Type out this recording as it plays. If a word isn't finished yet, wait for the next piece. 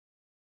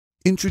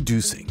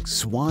Introducing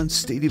Swann's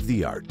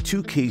state-of-the-art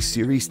 2K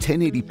Series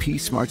 1080p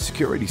Smart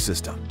Security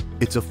System.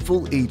 It's a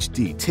full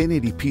HD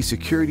 1080p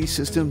security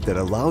system that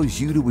allows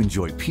you to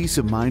enjoy peace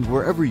of mind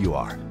wherever you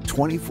are,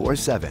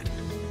 24/7.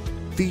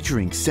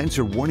 Featuring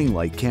sensor warning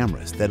light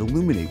cameras that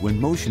illuminate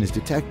when motion is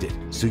detected,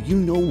 so you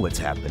know what's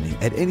happening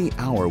at any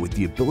hour with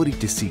the ability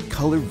to see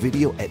color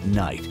video at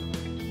night.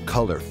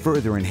 Color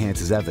further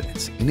enhances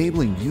evidence,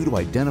 enabling you to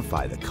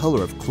identify the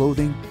color of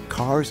clothing,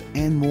 cars,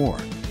 and more.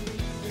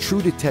 True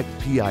Detect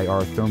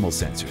PIR thermal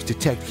sensors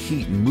detect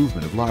heat and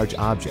movement of large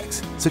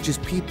objects, such as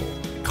people,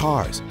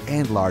 cars,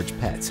 and large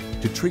pets,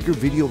 to trigger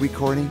video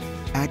recording,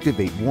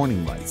 activate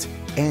warning lights,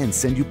 and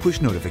send you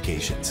push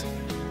notifications.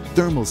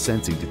 Thermal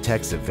sensing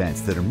detects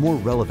events that are more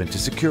relevant to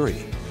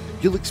security.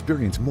 You'll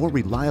experience more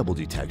reliable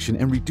detection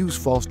and reduce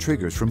false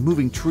triggers from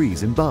moving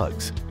trees and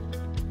bugs.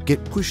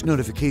 Get push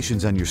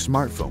notifications on your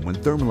smartphone when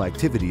thermal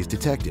activity is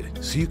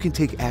detected, so you can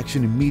take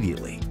action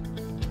immediately.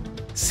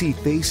 See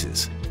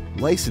faces,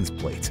 license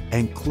plates,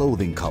 and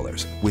clothing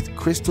colors with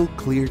crystal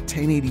clear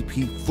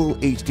 1080p Full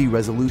HD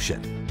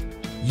resolution.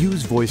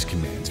 Use voice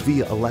commands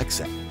via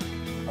Alexa.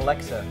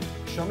 Alexa,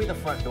 show me the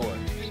front door.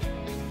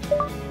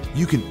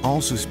 You can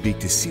also speak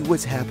to see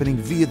what's happening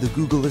via the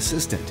Google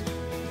Assistant.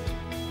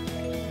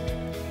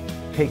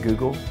 Hey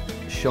Google,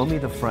 show me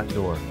the front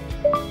door.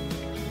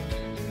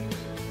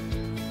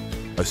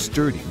 A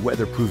sturdy,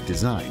 weatherproof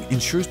design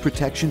ensures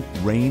protection,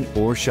 rain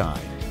or shine.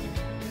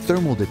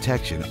 Thermal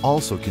detection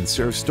also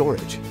conserves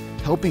storage,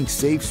 helping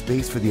save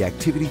space for the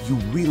activity you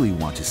really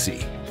want to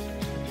see.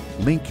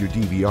 Link your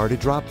DVR to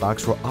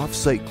Dropbox for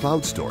off-site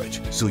cloud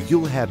storage, so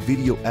you'll have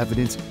video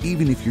evidence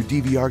even if your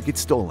DVR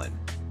gets stolen.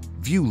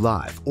 View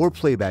live or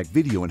playback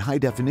video in high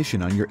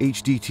definition on your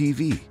HD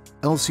TV,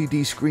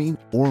 LCD screen,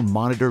 or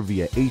monitor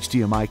via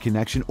HDMI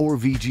connection or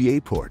VGA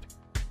port.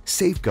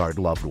 Safeguard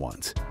loved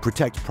ones,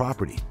 protect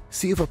property,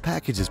 see if a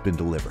package has been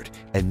delivered,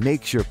 and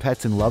make sure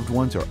pets and loved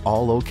ones are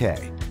all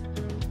okay.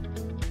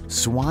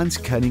 Swann's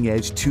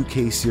cutting-edge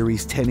 2K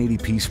Series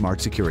 1080p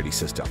Smart Security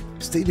System.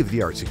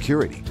 State-of-the-art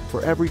security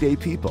for everyday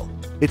people.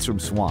 It's from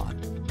Swann,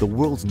 the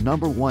world's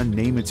 #1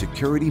 name in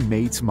security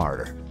made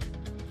smarter.